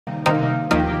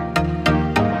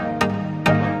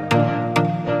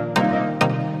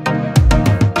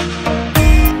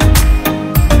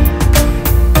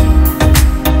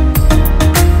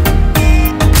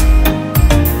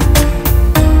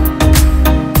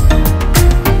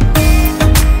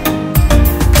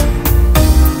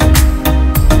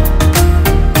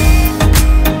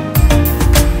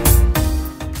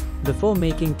Before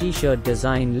making t-shirt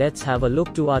design, let's have a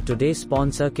look to our today's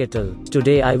sponsor Kittl.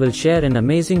 Today I will share an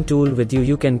amazing tool with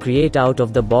you can create out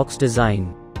of the box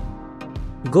design.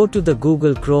 Go to the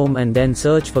Google Chrome and then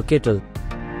search for Kittl.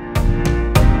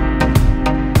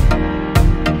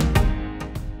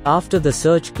 After the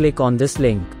search, click on this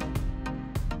link.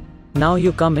 Now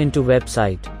you come into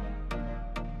website.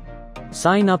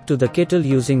 Sign up to the Kittl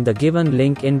using the given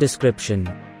link in description.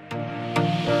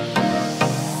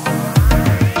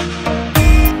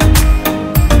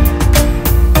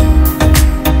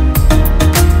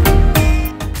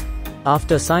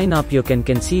 After sign up, you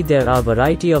can see there are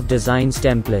variety of designs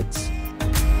templates.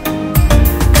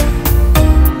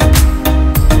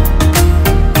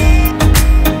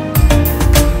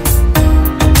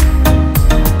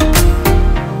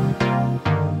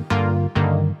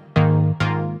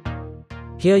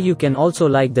 Here you can also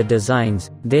like the designs.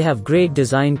 They have great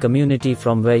design community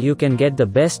from where you can get the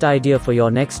best idea for your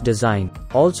next design.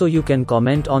 Also you can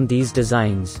comment on these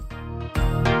designs.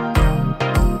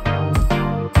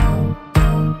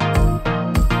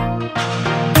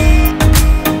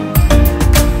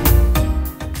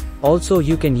 Also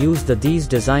you can use these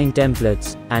design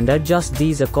templates, and adjust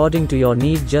these according to your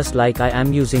need, just like I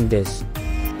am using this.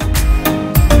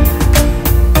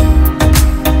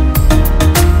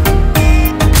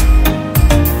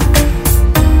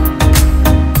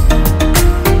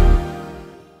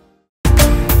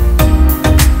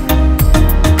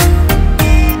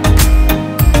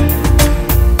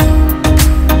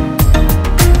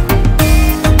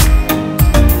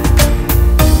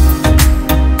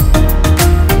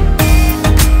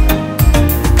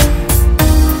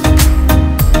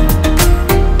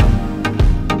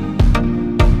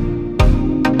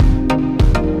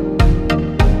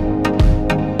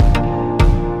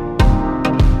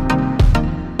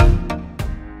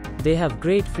 They have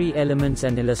great free elements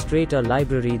and Illustrator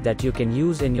library that you can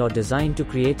use in your design to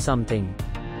create something.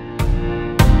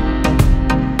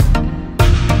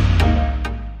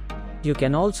 You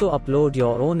can also upload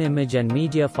your own image and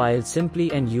media files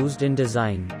simply and used in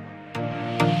design.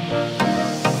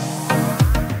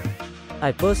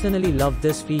 I personally love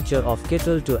this feature of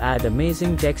Kittl to add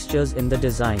amazing textures in the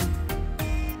design.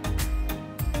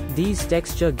 These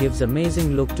texture gives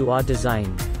amazing look to our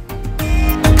design.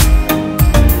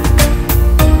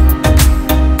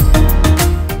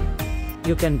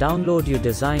 You can download your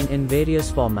design in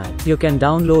various formats. You can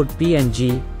download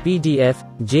PNG, PDF,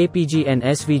 JPG and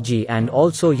SVG, and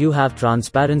also you have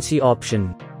transparency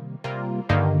option.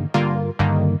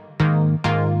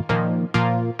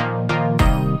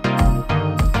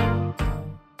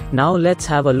 Now let's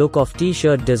have a look of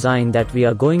t-shirt design that we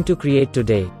are going to create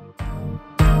today.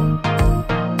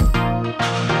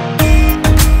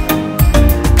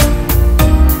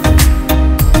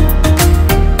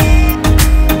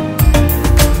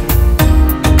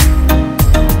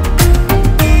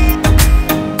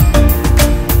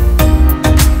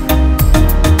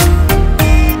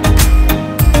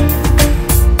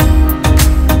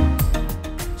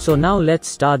 So now let's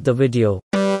start the video.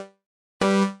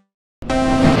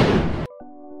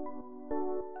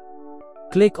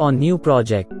 Click on New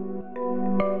Project.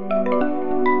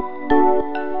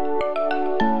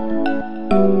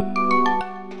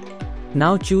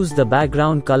 Now choose the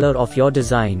background color of your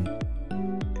design.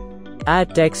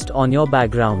 Add text on your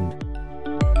background.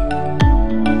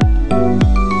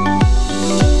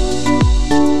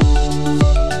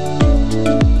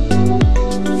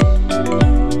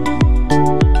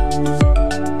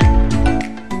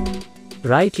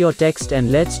 Write your text and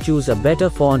let's choose a better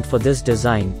font for this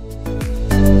design.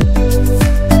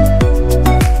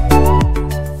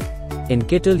 In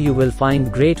Kittl you will find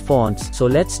great fonts, so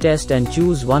let's test and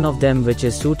choose one of them which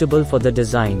is suitable for the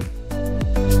design.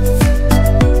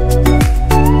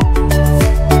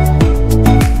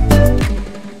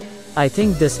 I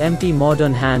think this empty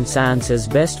modern hand sans is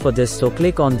best for this, so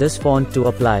click on this font to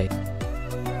apply.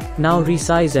 Now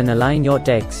resize and align your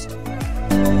text.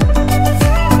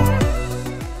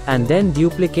 And then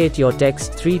duplicate your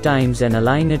text 3 times and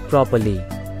align it properly.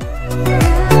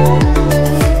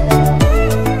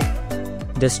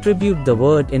 Distribute the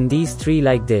word in these 3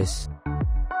 like this.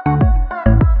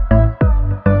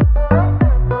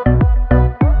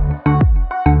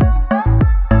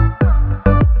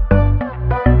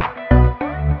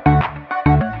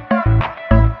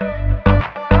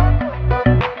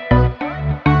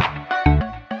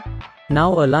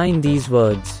 Now align these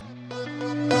words.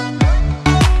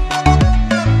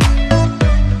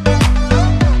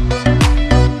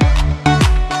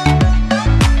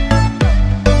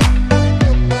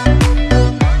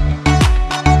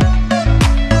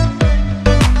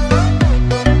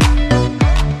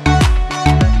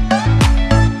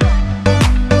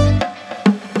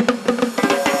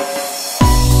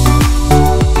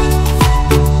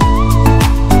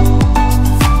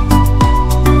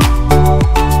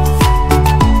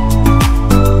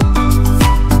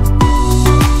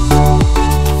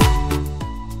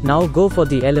 Now go for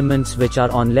the elements which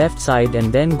are on left side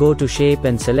and then go to shape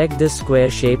and select this square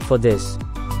shape for this.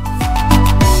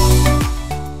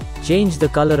 Change the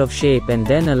color of shape and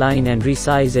then align and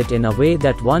resize it in a way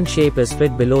that one shape is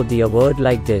fit below the word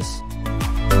like this.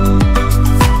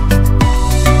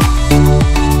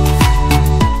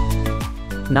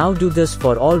 Now do this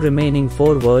for all remaining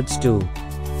 4 words too.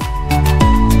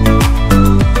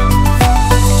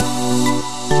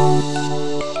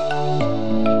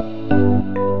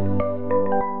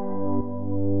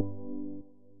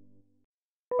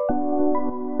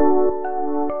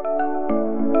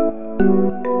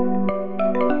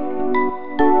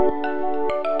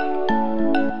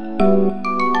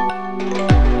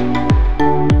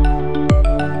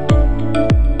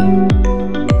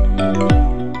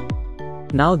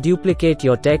 Now duplicate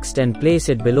your text and place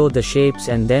it below the shapes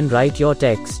and then write your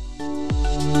text.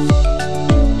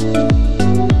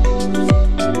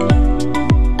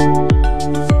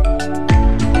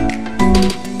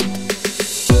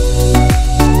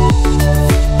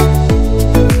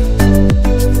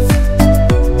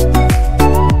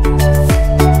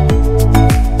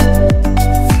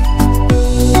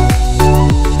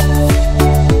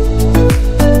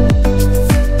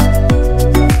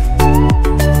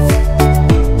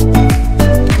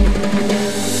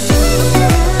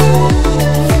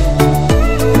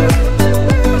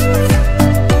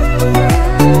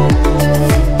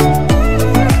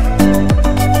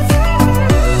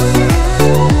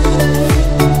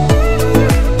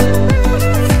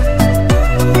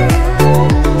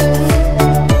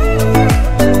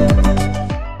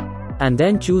 And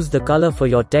then choose the color for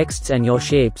your texts and your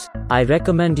shapes. I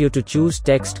recommend you to choose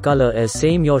text color as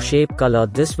same your shape color.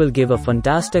 This will give a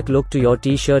fantastic look to your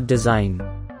t-shirt design.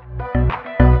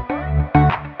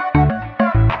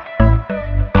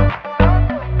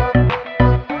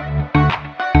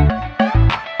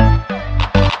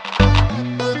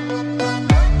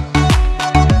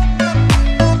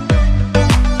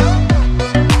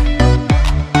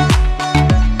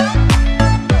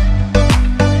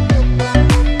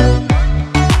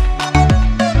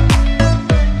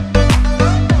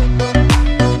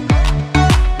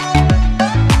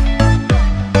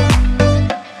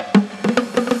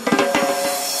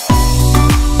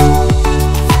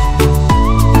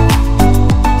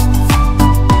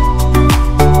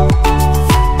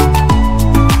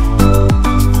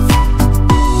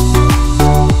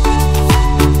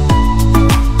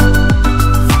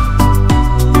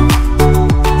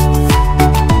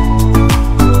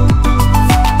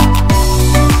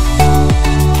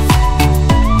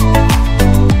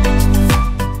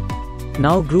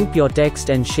 Now group your text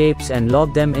and shapes and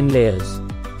log them in layers.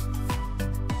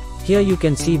 Here you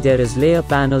can see there is layer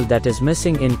panel that is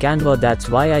missing in Canva. That's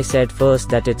why I said first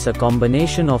that it's a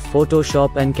combination of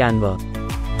Photoshop and Canva.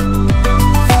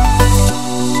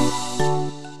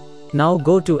 Now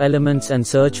go to elements and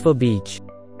search for beach.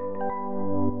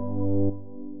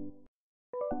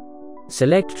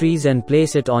 Select trees and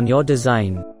place it on your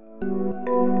design.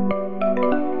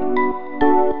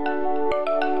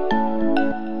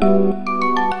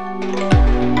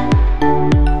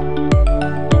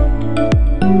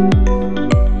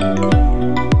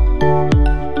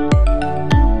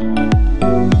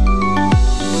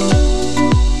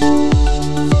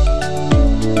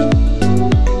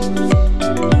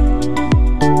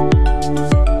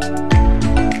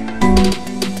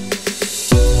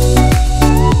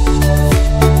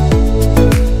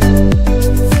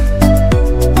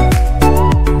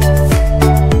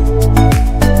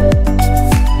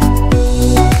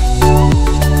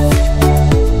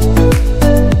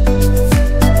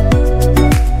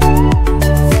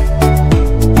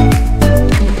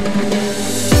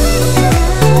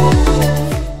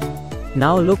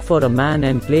 Now look for a man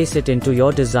and place it into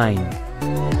your design.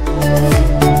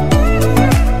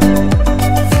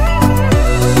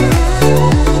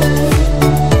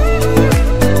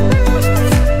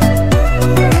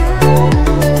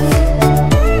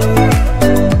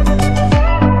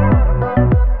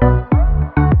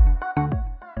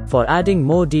 For adding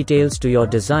more details to your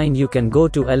design, you can go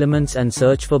to elements and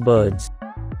search for birds.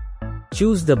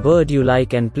 Choose the bird you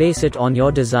like and place it on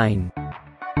your design.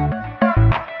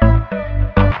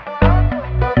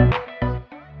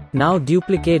 Now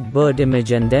duplicate bird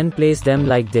image and then place them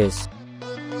like this.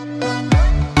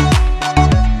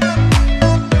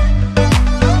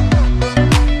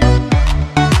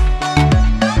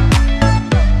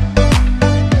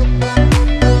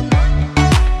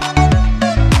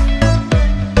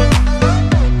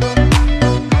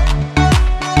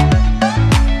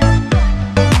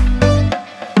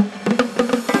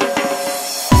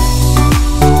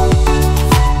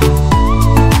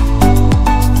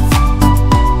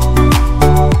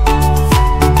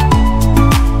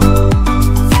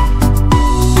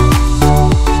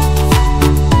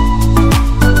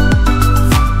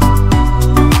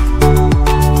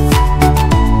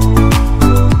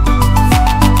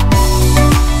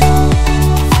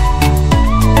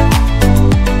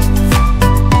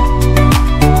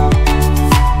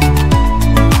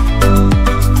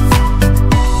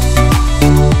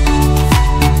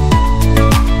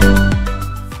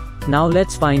 Now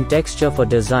let's find texture for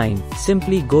design.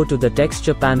 Simply go to the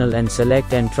texture panel and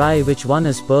select and try which one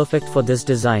is perfect for this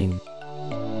design.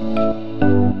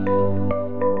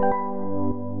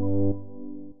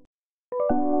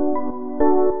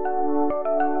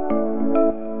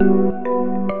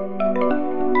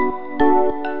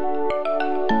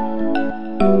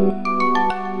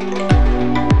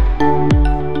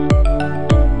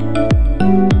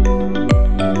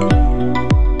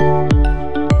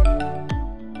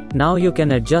 Now you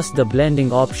can adjust the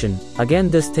blending option. Again,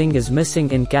 this thing is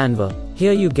missing in Canva.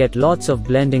 Here you get lots of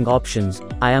blending options.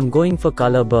 I am going for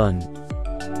color burn.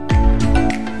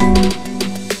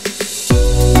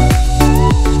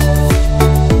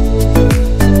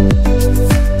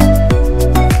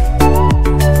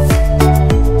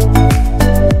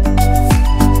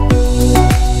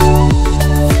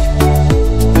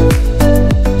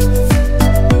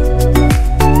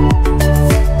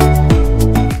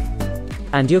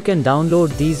 And you can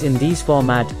download these in these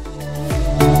format.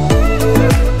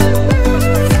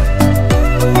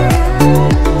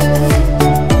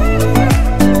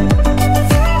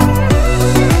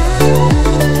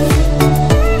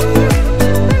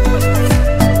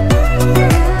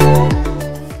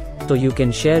 So you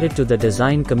can share it to the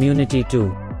design community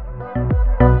too.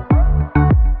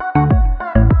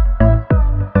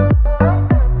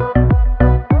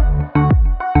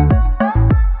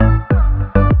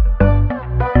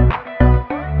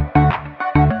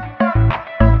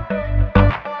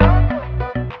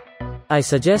 I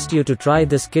suggest you to try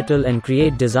this Kittl and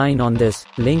create design on this,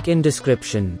 link in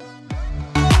description.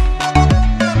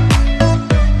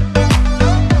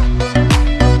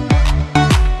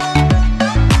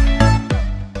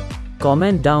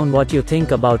 Comment down what you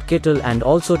think about Kittl and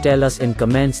also tell us in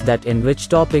comments that in which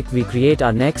topic we create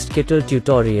our next Kittl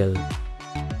tutorial.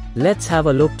 Let's have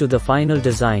a look to the final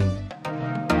design.